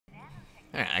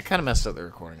Alright, I kind of messed up the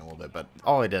recording a little bit, but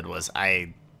all I did was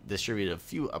I distributed a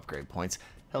few upgrade points.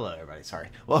 Hello, everybody. Sorry.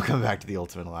 Welcome back to the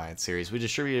Ultimate Alliance series. We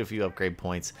distributed a few upgrade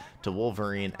points to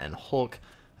Wolverine and Hulk.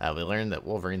 We learned that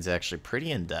Wolverine's actually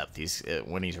pretty in-depth.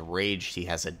 When he's raged, he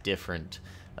has a different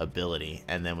ability.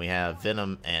 And then we have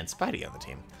Venom and Spidey on the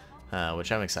team,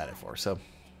 which I'm excited for. So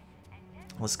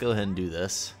let's go ahead and do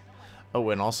this. Oh,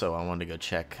 and also I wanted to go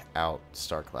check out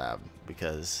Stark Lab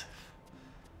because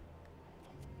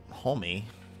homie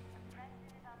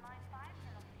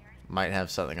might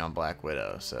have something on Black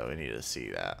Widow, so we need to see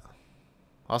that.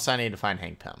 Also, I need to find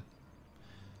Hank Pym.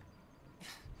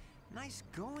 Nice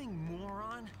going,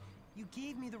 moron. You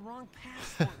gave me the wrong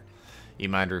password. You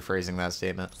mind rephrasing that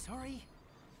statement? Sorry?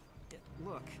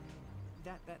 Look,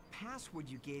 that password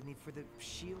you gave me for the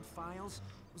SHIELD files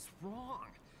was wrong.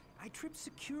 I tripped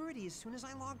security as soon as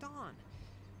I logged on.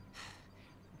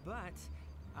 But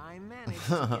I managed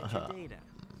to get your data.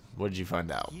 What did you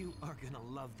find out? You are gonna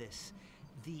love this.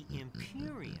 The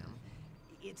Imperium,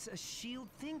 it's a SHIELD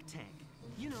think tank.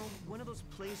 You know, one of those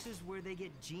places where they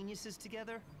get geniuses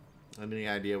together. Any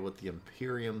idea what the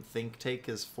Imperium think tank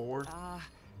is for?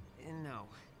 No.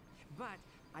 But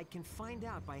I can find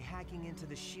out by hacking into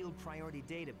the SHIELD priority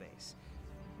database.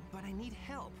 But I need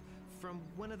help from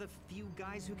one of the few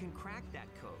guys who can crack that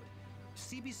code.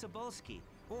 CB Cebulski,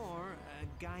 or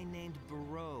a guy named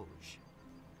Baroj.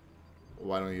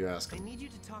 Why don't you ask I him? need you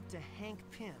to talk to Hank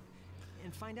Pym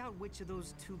and find out which of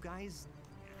those two guys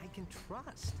I can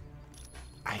trust.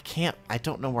 I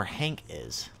don't know where Hank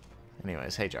is.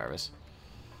 Anyways, hey Jarvis.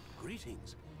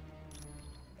 Greetings.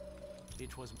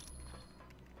 It was...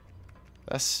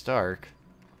 That's Stark.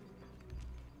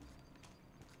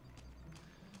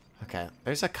 Okay,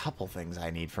 there's a couple things I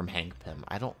need from Hank Pym.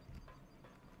 I don't...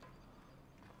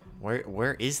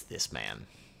 Where is this man?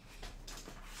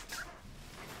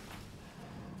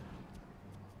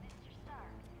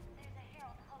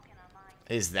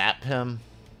 Is that Pym?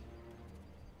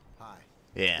 Hi.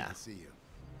 Yeah. Good to see you.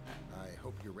 I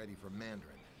hope you're ready for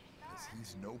Mandarin, because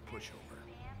he's no pushover.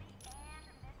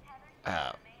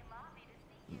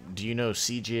 Do you know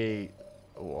CJ?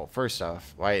 Well, first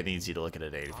off, Wyatt needs you to look at a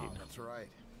data feed. Oh, that's right.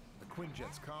 The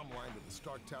Quinjet's comm line to the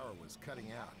Stark Tower was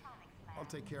cutting out. I'll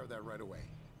take care of that right away.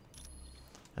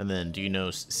 And then, do you know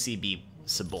CB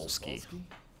Cebulski?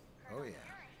 Oh yeah.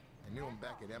 I knew him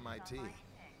back at MIT.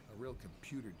 A real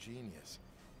computer genius.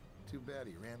 Too bad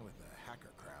he ran with the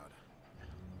hacker crowd.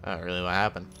 Oh, really? What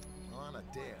happened? On a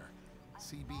dare,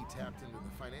 CB tapped into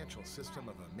the financial system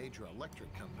of a major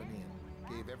electric company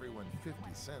and gave everyone 50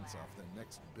 cents off their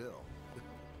next bill.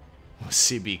 Was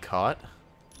CB caught?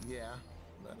 Yeah,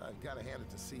 but I've got to hand it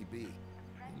to CB.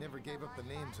 He never gave up the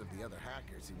names of the other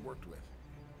hackers he worked with,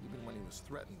 even when he was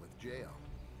threatened with jail.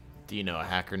 Do you know a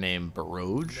hacker named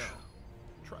Baroj? No.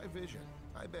 Try Vision.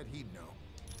 I bet he'd know.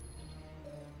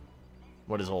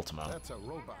 What is Ultimo? That's a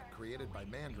robot created by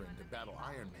Mandarin to battle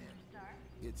Iron Man.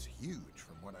 It's huge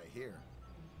from what I hear.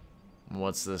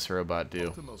 What's this robot do?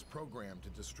 Ultimo's programmed to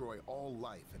destroy all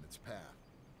life in its path.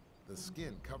 The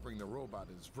skin covering the robot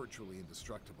is virtually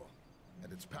indestructible,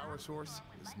 and its power source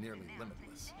is nearly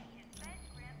limitless.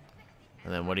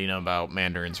 And then what do you know about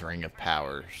Mandarin's Ring of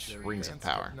Power? They're Rings of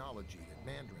advanced Power. technology that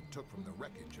Mandarin took from the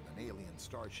wreckage of an alien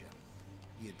starship.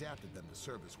 He adapted them to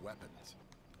serve as weapons.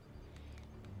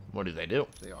 What do they do?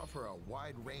 They offer a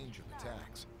wide range of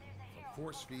attacks, from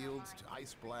force fields to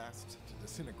ice blasts to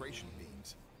disintegration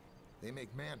beams. They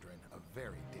make Mandarin a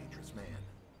very dangerous man.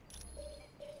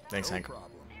 Thanks, No Hank.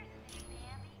 problem.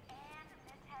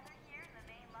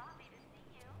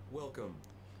 Welcome.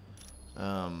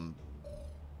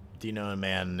 Do you know a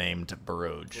man named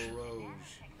Baroj? Baroj.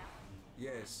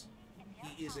 Yes.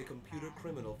 He is a computer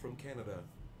criminal from Canada,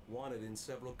 wanted in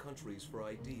several countries for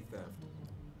ID theft.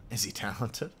 Is he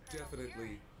talented?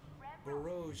 Definitely.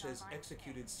 Baroj has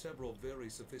executed several very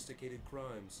sophisticated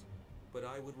crimes, but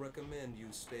I would recommend you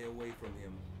stay away from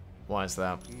him. Why is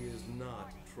that? He is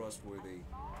not trustworthy.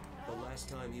 The last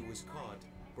time he was caught,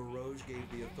 Baroj gave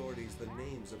the authorities the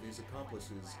names of his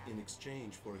accomplices in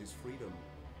exchange for his freedom.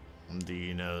 Do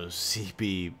you know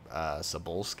CB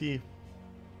Cebulski?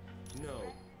 No,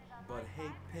 but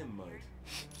Hank Pym might.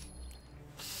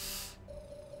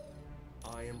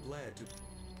 I am glad to...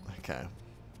 Okay.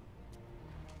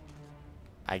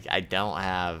 I don't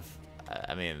have...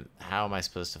 I mean, how am I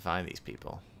supposed to find these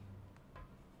people?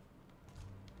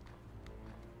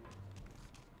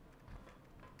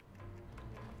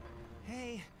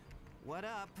 Hey, what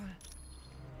up?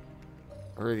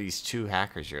 Who are these two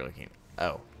hackers you're looking...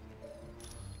 Oh.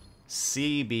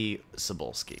 CB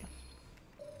Cebulski.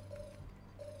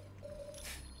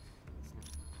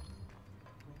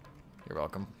 You're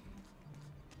welcome.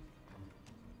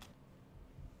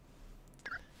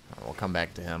 come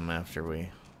back to him after we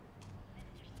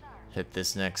hit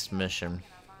this next mission.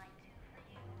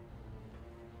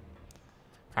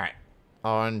 Alright.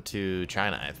 On to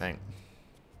China, I think.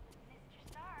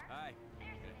 Hi. Can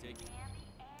I take you?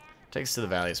 Takes to the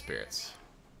Valley of Spirits.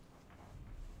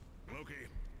 Loki,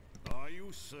 are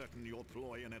you certain your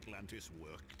ploy in Atlantis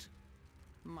worked?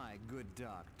 My good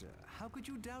doctor, how could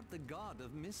you doubt the god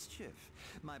of mischief?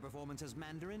 My performance as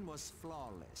Mandarin was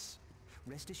flawless.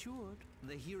 Rest assured,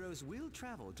 the heroes will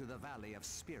travel to the Valley of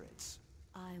Spirits.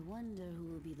 I wonder who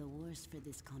will be the worst for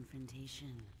this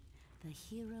confrontation. The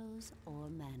heroes or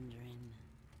Mandarin?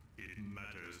 It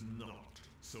matters not,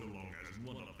 so long as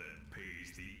one of them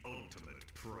pays the ultimate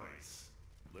price.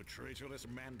 The traitorous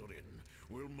Mandarin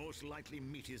will most likely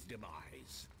meet his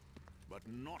demise. But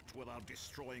not without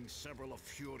destroying several of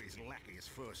Fury's lackeys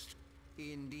first.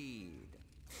 Indeed.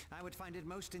 I would find it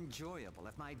most enjoyable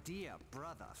if my dear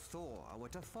brother Thor were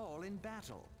to fall in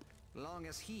battle, long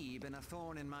as he been a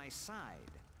thorn in my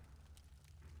side.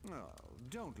 Oh,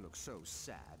 don't look so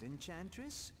sad,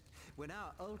 Enchantress. When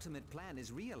our ultimate plan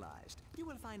is realized, you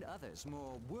will find others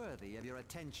more worthy of your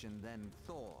attention than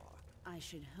Thor. I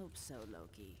should hope so,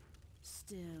 Loki.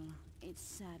 Still, it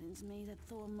saddens me that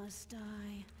Thor must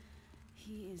die.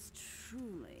 He is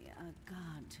truly a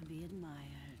god to be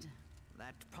admired.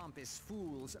 That pompous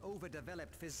fool's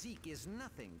overdeveloped physique is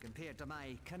nothing compared to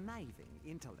my conniving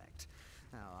intellect.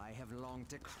 Now, I have longed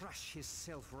to crush his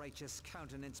self-righteous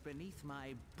countenance beneath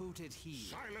my booted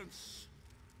heel. Silence!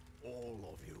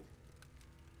 All of you.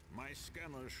 My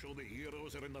scanners show the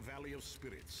heroes are in the Valley of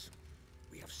Spirits.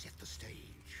 We have set the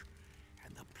stage,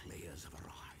 and the players have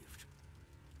arrived.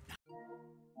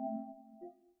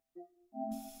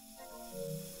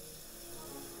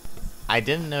 I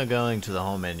didn't know going to the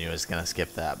home menu was going to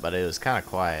skip that, but it was kind of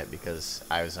quiet because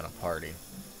I was in a party.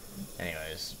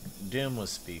 Anyways, Doom was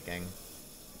speaking.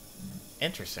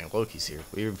 Interesting, Loki's here.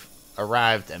 We've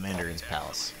arrived at Mandarin's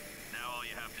palace. Now all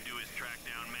you have to do is track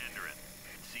down Mandarin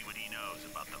and see what he knows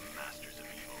about the Masters of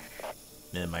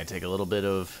Evil. It might take a little bit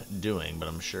of doing, but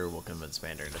I'm sure we'll convince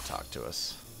Mandarin to talk to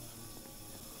us.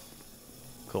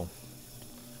 Cool.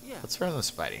 Yeah. Let's run the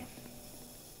Spidey.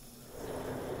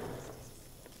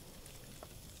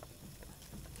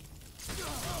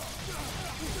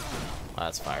 Wow,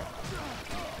 that's fire.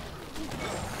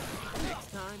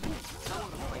 Next time, I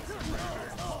want to fight some.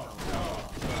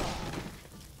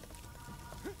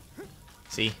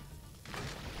 See?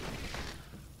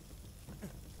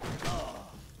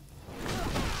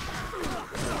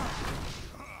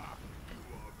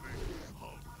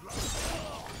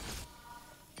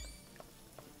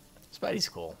 Spidey's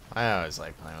cool. I always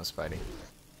like playing with Spidey.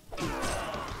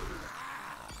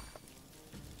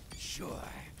 Sure.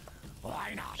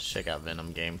 Why not? Check out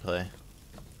Venom gameplay.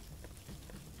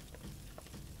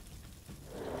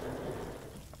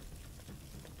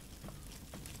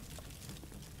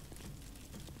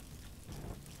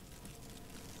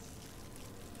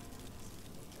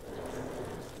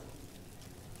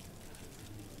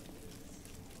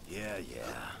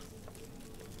 Yeah.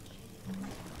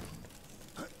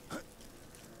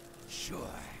 Sure.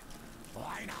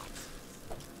 Why not?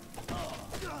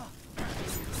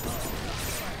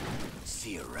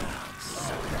 See you around,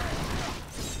 sucker.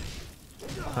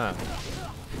 Huh.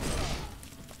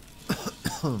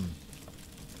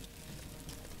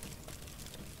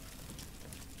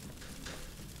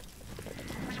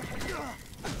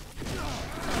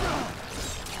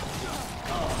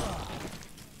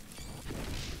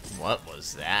 What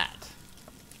was that?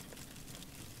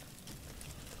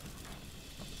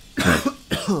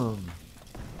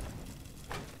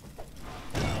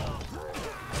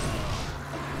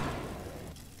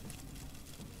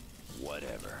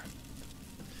 Whatever.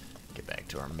 Get back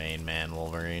to our main man,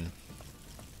 Wolverine.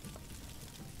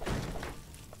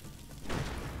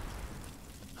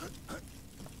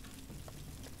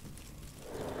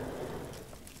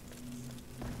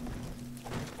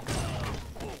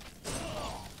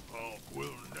 We'll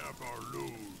never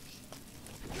lose.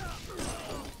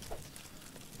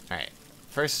 Alright,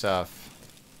 first off,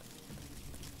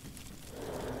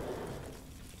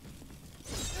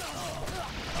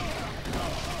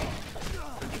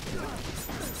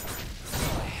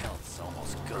 My health's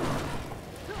almost gone.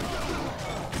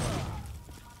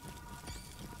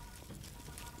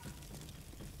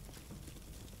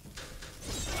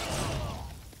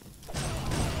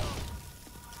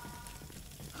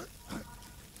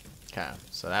 okay,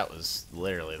 so that was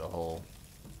literally the whole,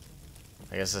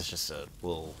 I guess that's just a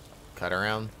little cut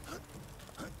around.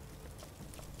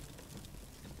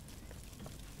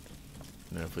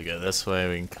 And then if we go this way,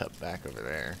 we can cut back over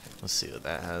there. Let's see what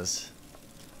that has.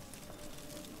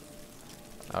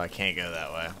 Oh, I can't go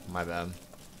that way. My bad.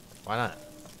 Why not?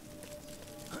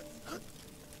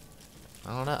 I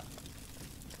don't know.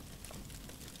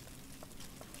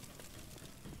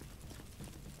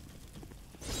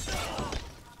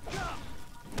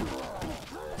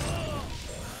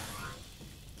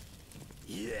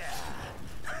 Yeah.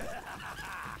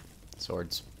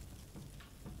 Swords.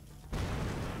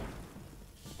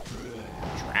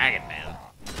 Dragon Man.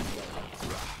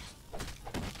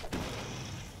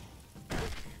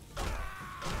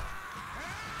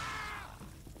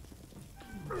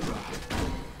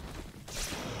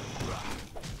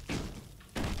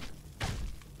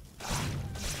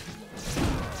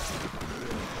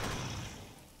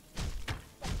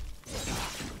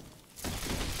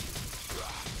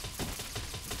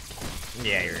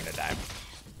 Yeah, you're gonna die.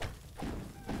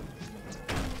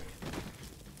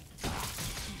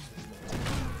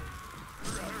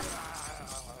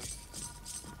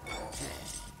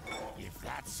 If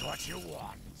that's what you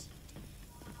want.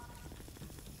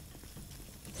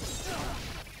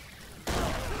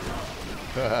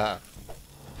 I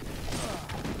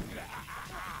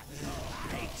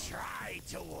tried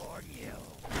to warn you.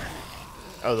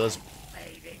 Oh, those.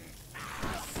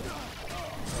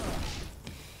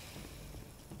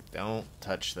 Don't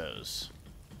touch those.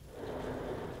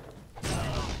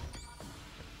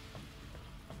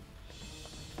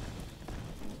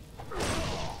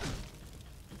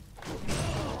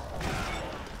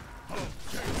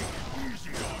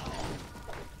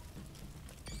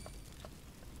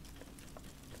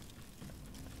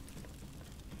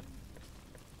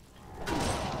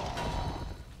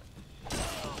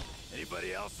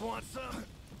 Anybody else want some?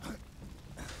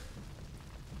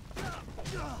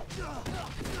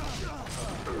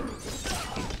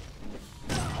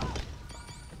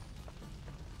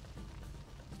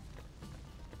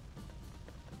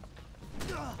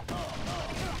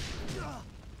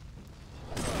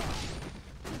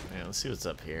 Yeah, let's see what's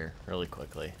up here really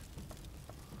quickly.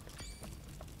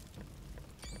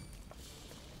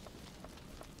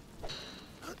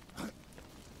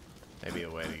 Maybe a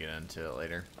way to get into it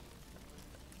later.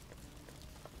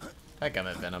 Heck, I'm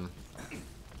at Venom.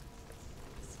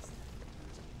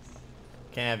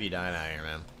 Can't have you dying out here,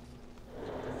 man.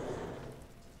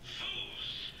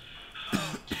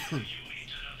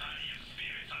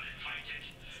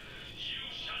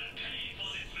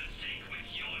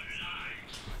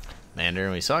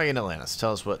 Mandarin, we saw you in Atlantis.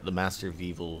 Tell us what the Masters of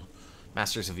Evil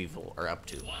are up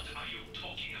to. What are you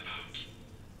talking about?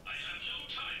 I have no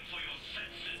time for your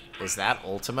senses. Is that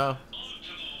Ultimo? Ultimo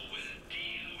will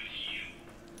deal with you.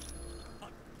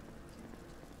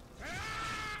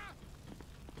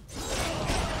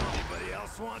 Anybody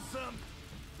else want some?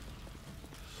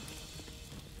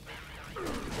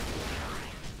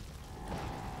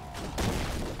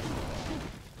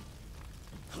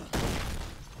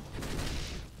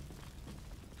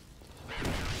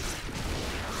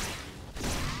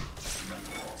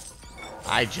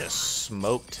 I just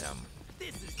smoked him.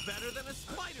 This is better than a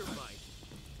spider bite.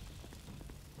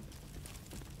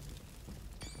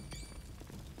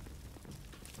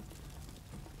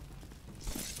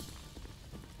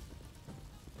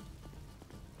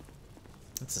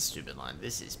 That's a stupid line.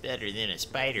 This is better than a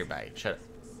spider bite. Shut up.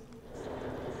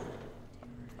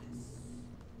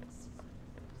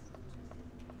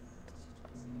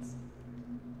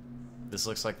 This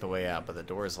looks like the way out, but the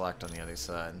door is locked on the other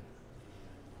side.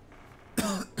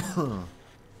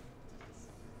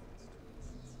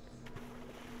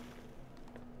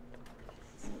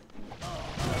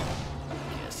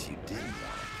 Guess you didn't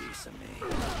want a piece of me.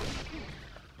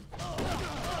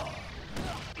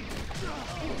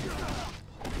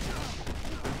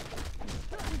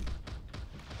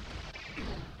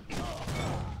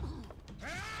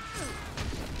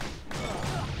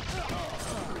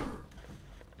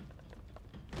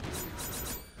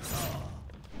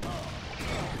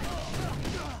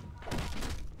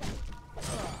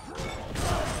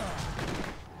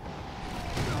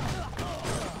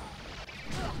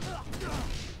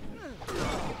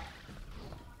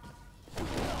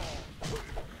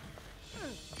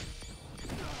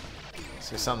 Is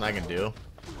there something I can do?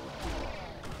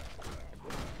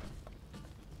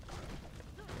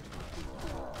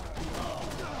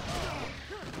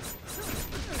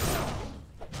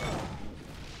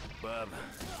 Bub,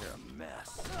 you're a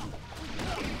mess.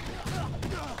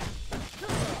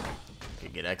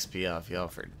 Could get XP off y'all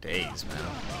for days, man.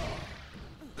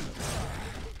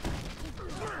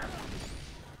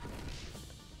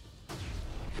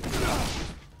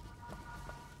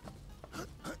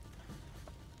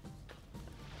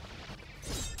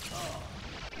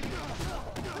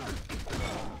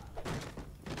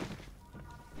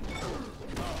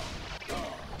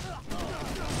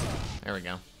 There we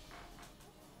go.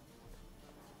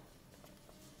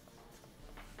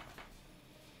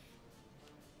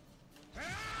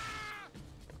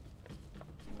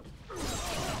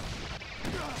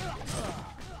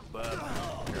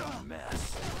 Bub, you're a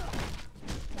mess.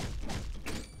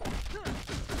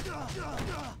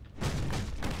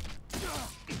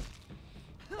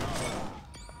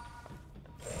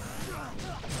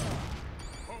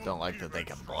 Don't like that they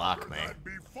can block me.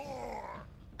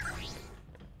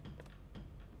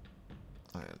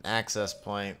 An access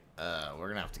point. We're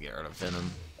gonna have to get rid of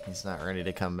Venom. He's not ready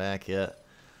to come back yet.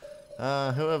 Who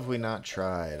have we not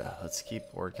tried? Let's keep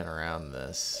working around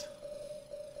this.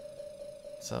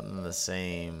 Something the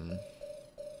same.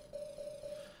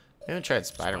 We haven't tried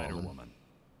Spider-Woman.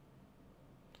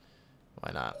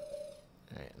 Why not?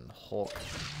 Alright, and Hulk.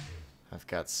 I've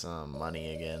got some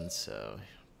money again, so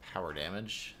power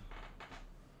damage.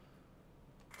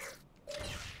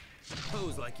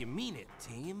 Pose like you mean it,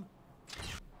 team.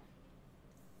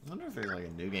 I wonder if there's like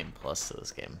a new game plus to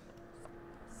this game.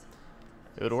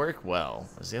 It would work well.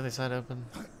 Is the other side open?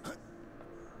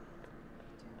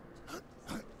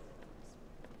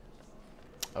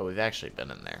 Oh, we've actually been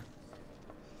in there.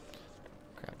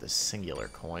 Grab this singular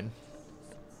coin.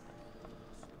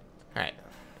 Alright.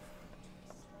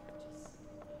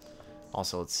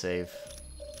 Also, let's save.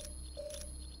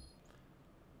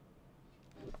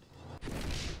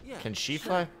 Yeah, Can she sure.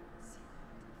 fly?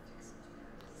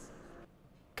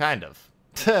 Kind of.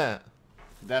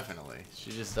 Definitely.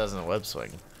 She just doesn't web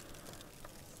swing.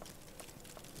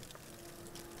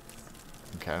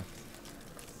 Okay.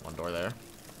 One door there.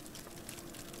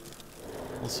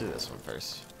 Let's do this one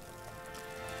first.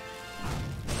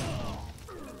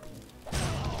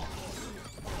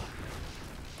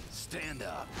 Stand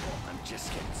up. I'm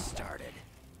just getting started.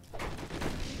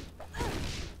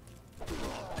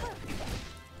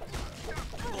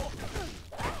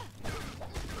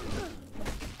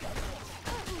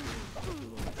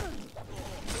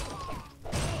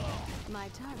 My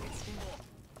target's dead.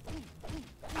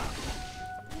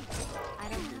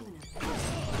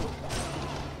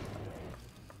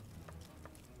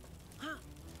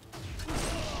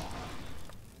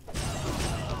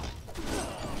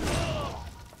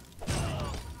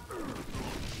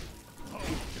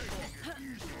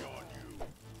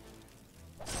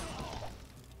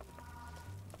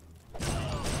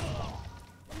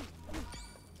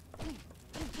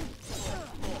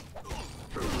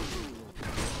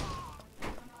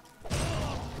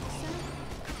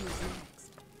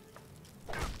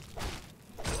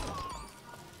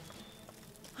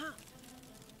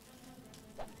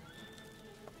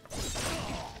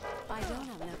 I don't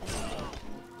have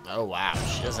enough. Oh wow,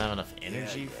 she doesn't have enough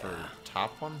energy for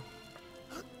top one?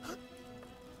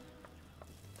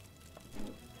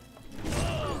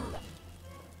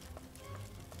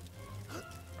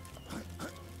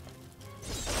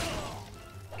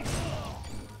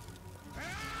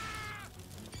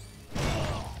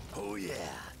 Oh yeah,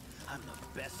 I'm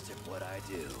the best at what I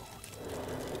do.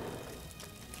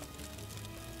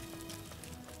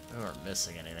 We weren't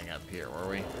missing anything up here, were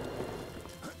we?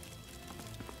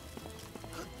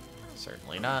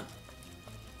 Certainly not.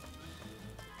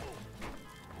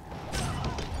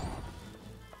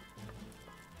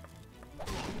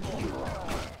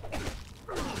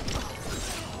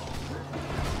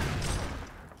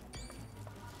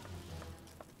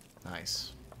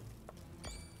 Nice.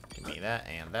 Give me that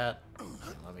and that. And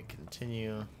let me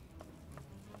continue.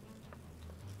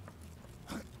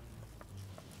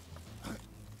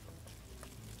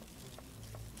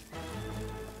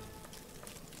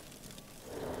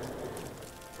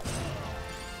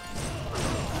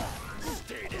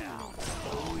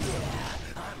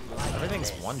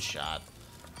 Everything's one shot.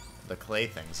 The clay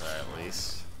things are at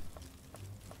least.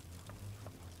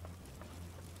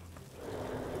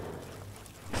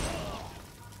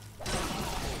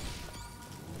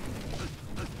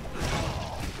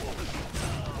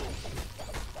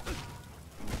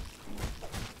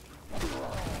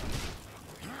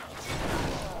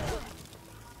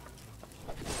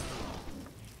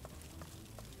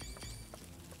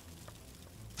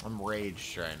 I'm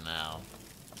raged right now.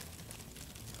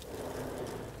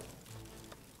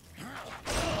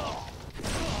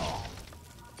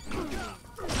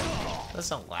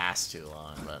 Doesn't last too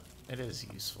long, but it is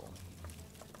useful.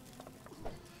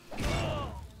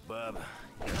 Bub,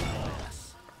 you're a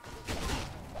mess.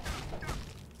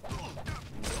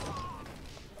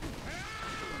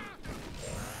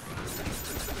 This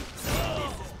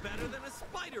is better than a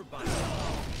spider bite.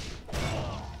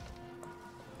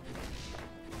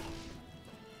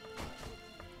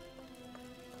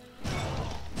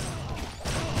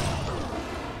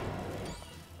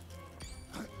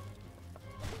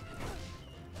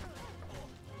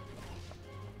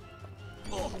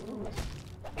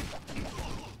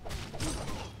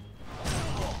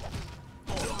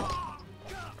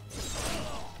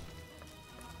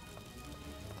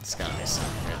 There's gotta be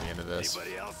something here at the end of this.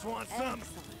 Anybody else want some?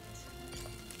 Excellent.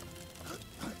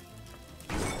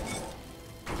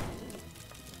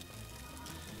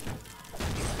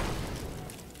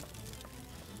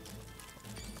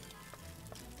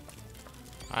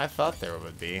 I thought there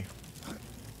would be.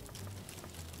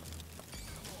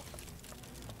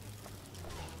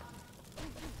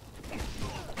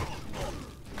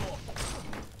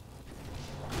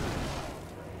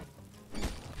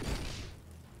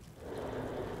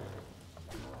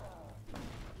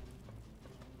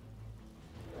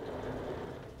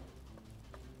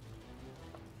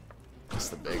 That's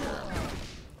the big room.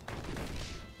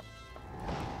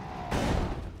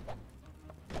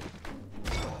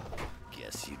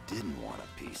 Guess you didn't want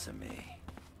a piece of me.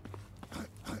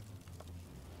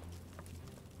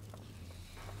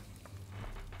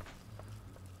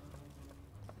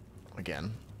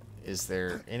 Again, is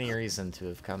there any reason to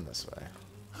have come this way?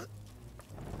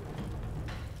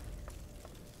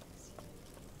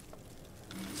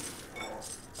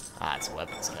 Ah, it's a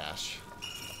weapons cache.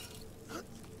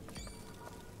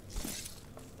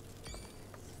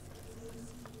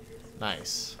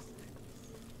 Nice.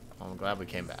 Well, I'm glad we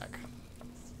came back.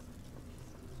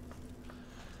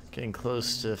 Getting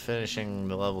close to finishing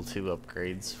the level 2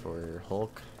 upgrades for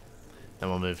Hulk. Then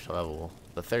we'll move to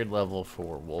the 3rd level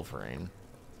for Wolverine.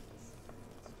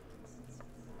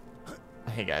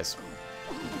 Hey guys.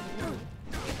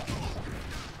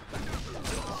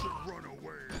 Run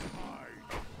away and hide.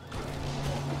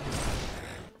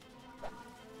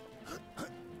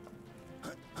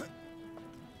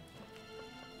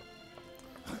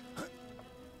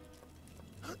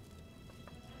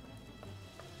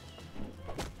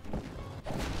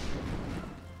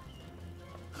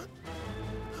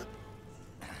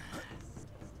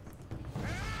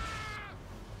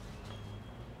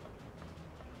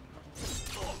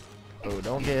 Oh,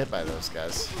 don't get hit by those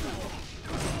guys.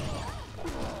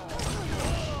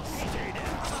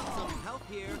 Help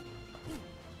here.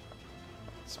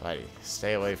 Spidey,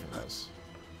 stay away from those.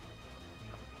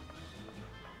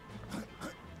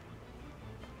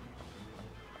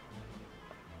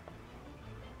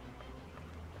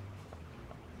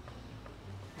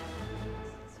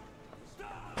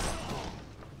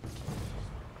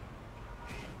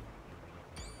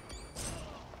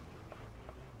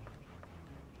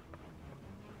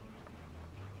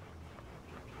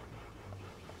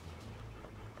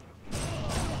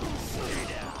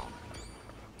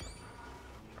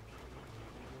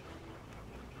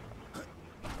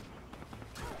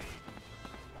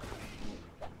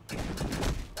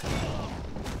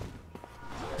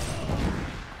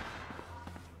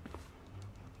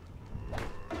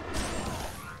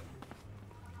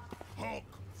 Hulk,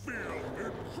 feel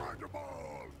incredible.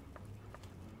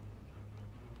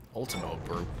 Ultimo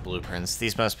blueprints.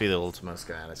 These must be the Ultimo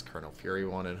schematics Colonel Fury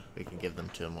wanted. We can give them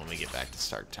to him when we get back to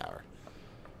Stark Tower.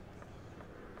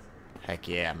 Heck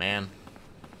yeah, man.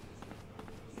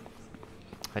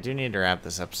 I do need to wrap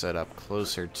this episode up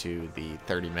closer to the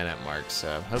 30-minute mark,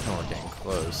 so I'm hoping we're getting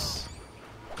close.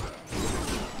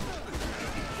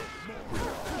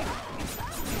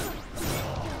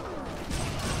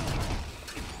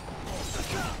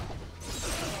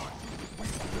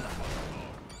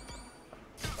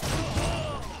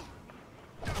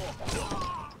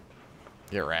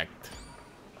 Get wrecked.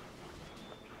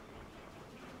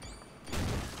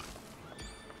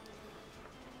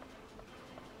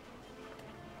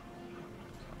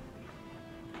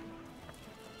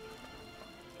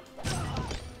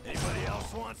 Anybody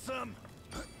else want some?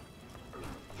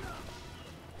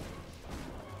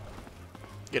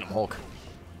 Get him, Hulk.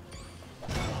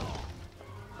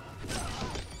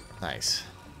 Nice.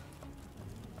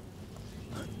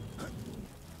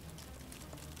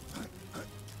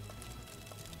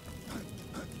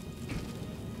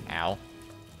 Ow.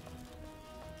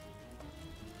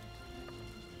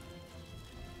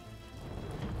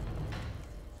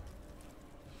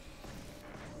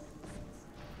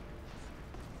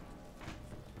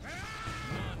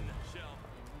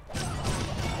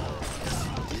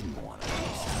 Didn't want a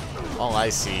piece of me. All I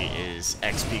see is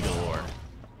XP galore.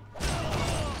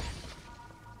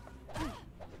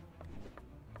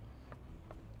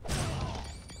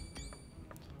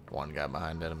 One guy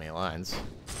behind enemy lines.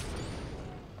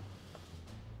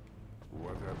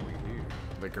 What have we here?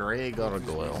 The gray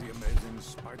gargoyle. The amazing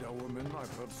Spider-Woman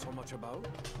I've heard so much about.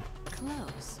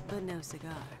 Close, but no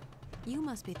cigar. You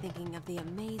must be thinking of the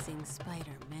amazing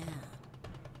Spider-Man.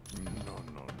 No,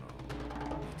 no, no.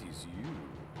 It is you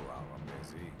who are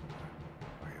amazing.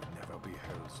 I have never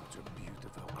beheld such a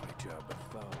beautiful creature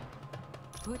before.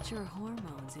 Put your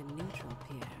hormones in neutral,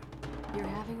 Pierre. You're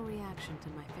having a reaction to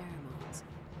my pheromones.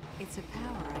 It's a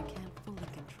power I can't fully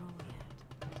control yet.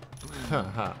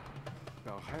 Haha.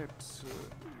 Perhaps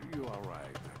you are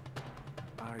right.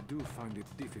 I do find it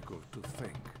difficult to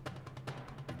think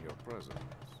in your presence.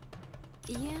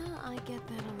 Yeah, I get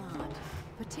that a lot.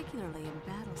 Particularly in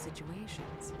battle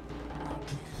situations. Like now.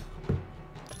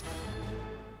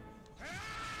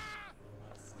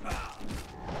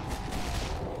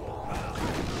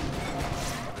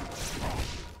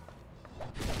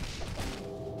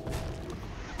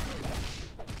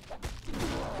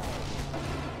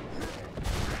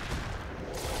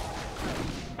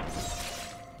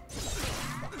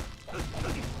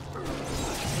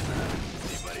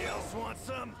 Anybody else want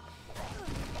some?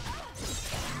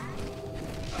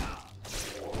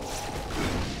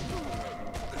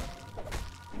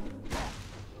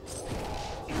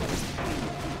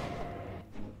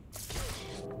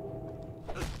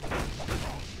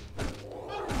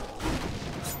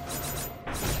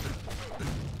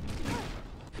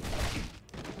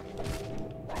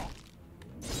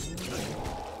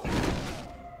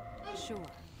 Sure.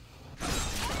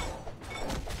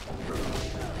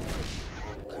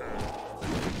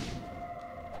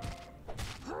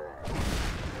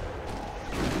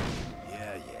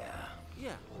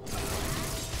 Yeah.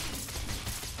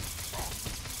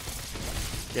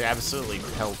 Get absolutely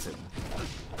pelted.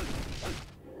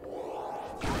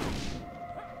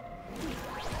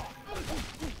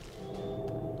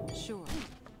 Sure.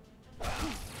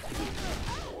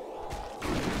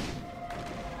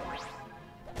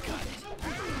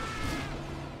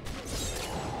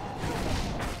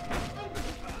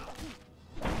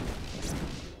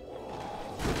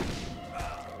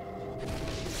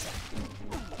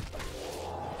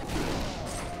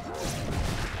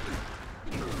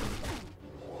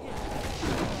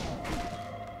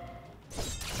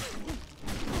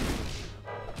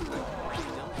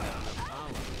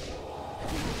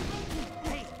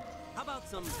 Hey, how about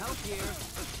some help here?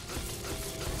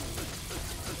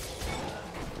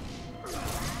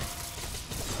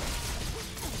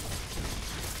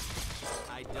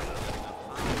 I don't have enough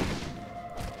power.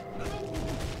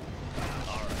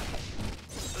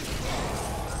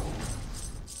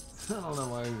 I don't know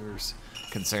why we were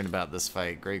concerned about this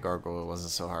fight. Grey Gargoyle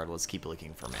wasn't so hard. Let's keep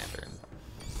looking for Mandarin.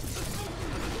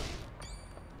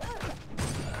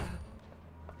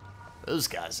 Those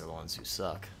guys are the ones who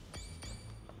suck.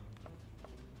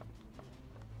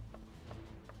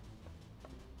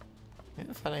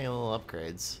 Can't find any little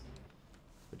upgrades,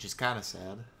 which is kind of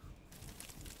sad.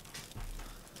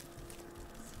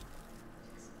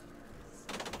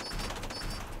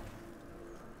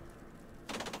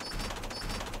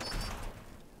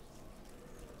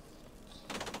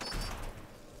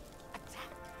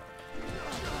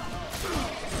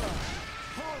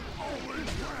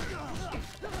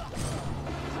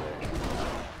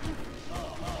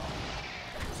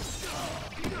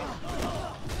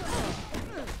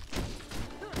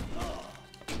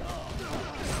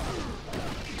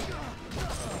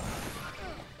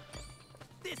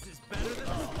 This is better than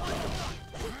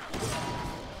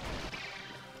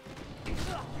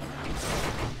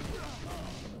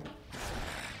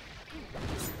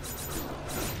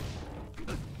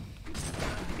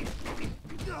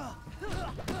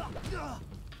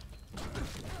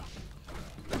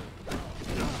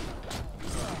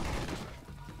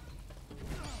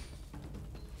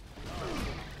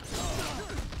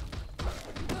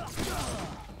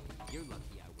You're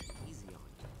lucky I went easy on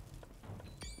you.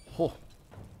 Oh.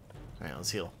 Alright,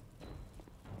 let's heal.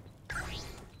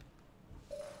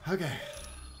 Okay.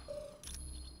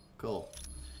 Cool.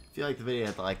 If you like the video,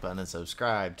 hit the like button and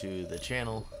subscribe to the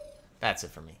channel. That's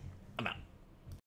it for me.